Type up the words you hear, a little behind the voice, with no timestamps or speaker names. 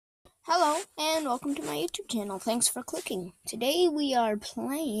Hello and welcome to my YouTube channel. Thanks for clicking. Today we are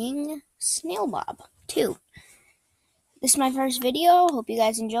playing Snail Bob 2. This is my first video. Hope you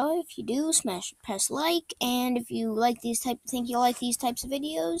guys enjoy. If you do, press like, and if you like think you'll like these types of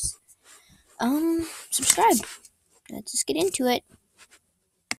videos, subscribe. Let's just get into it.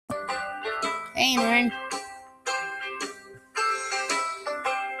 Hey, Lauren.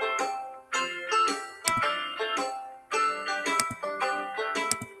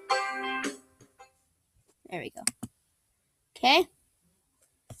 There we go. Okay.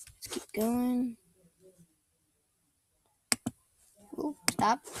 Let's keep going. Ooh,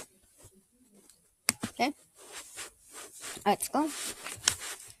 stop. Okay. Let's go.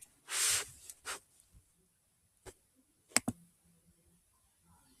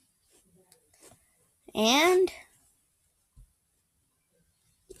 And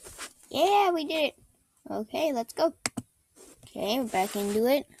yeah, we did it. Okay, let's go. Okay, we're back into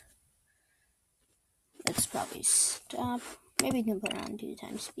it. Let's probably stop. Maybe we can put it on 2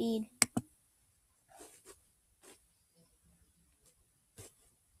 times speed.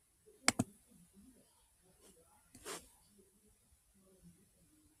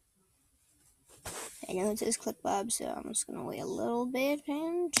 I know it says click Bob, so I'm just gonna wait a little bit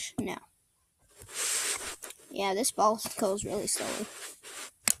and no. Yeah, this ball goes really slowly.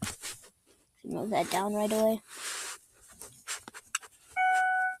 Move that down right away.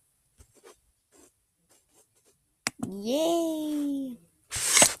 Yay!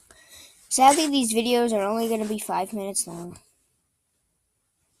 Sadly, these videos are only gonna be 5 minutes long.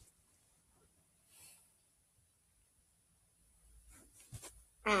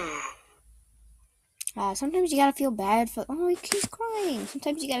 Sometimes you gotta feel bad for. Oh, he's crying.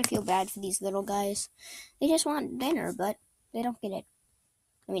 Sometimes you gotta feel bad for these little guys. They just want dinner, but they don't get it.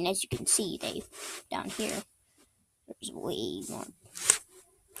 I mean, as you can see, down here, there's way more.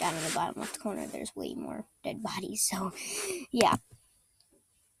 Down in the bottom left corner, there's way more dead bodies. So, yeah.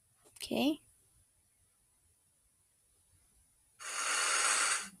 Okay.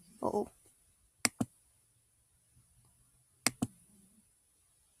 Oh.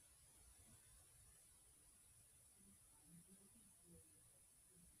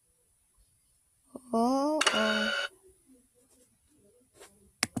 Oh.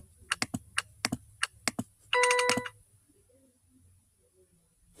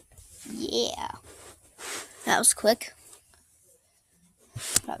 Yeah. That was quick.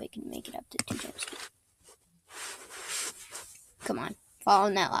 Probably can make it up to 2 times speed. Come on. Fall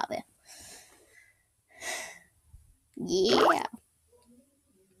in that lava. Yeah.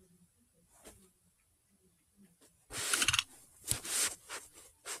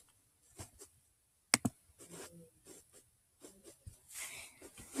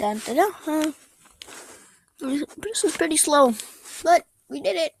 Dun, dun, dun. This was pretty slow, but we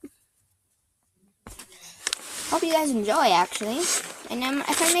did it. Hope you guys enjoy, actually. And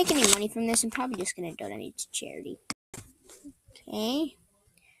if I make any money from this, I'm probably just gonna donate to charity. Okay.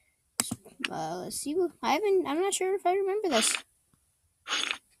 Let's see. I'm not sure if I remember this.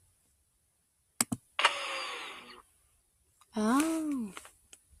 Oh.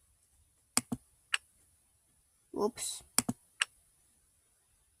 Whoops.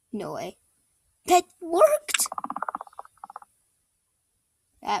 No way. That worked!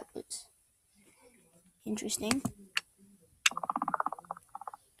 That was interesting.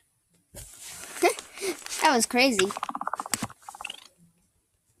 That was crazy.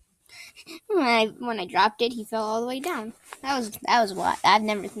 When I dropped it, he fell all the way down. That was what I've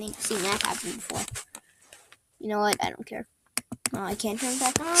never seen that happen before. You know what? I don't care. Oh, I can't turn it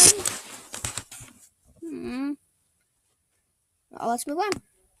back on. Well, let's move on.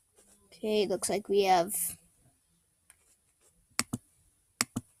 Okay, looks like we have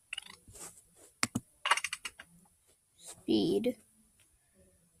speed.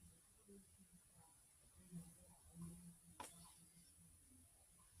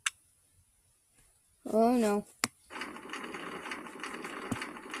 Oh no.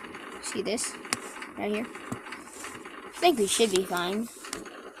 See this? Right here? I think we should be fine.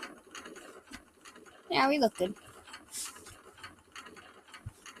 Yeah, we look good.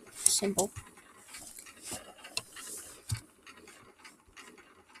 Simple.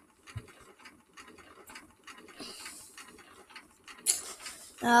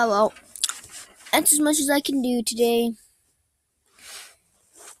 Well, that's as much as I can do today.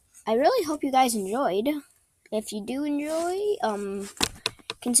 I really hope you guys enjoyed. If you do enjoy,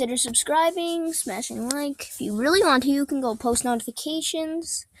 consider subscribing, smashing like. If you really want to, you can go post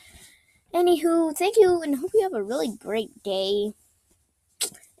notifications. Anywho, thank you, and hope you have a really great day.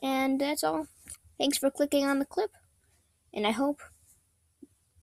 And that's all. Thanks for clicking on the clip, and I hope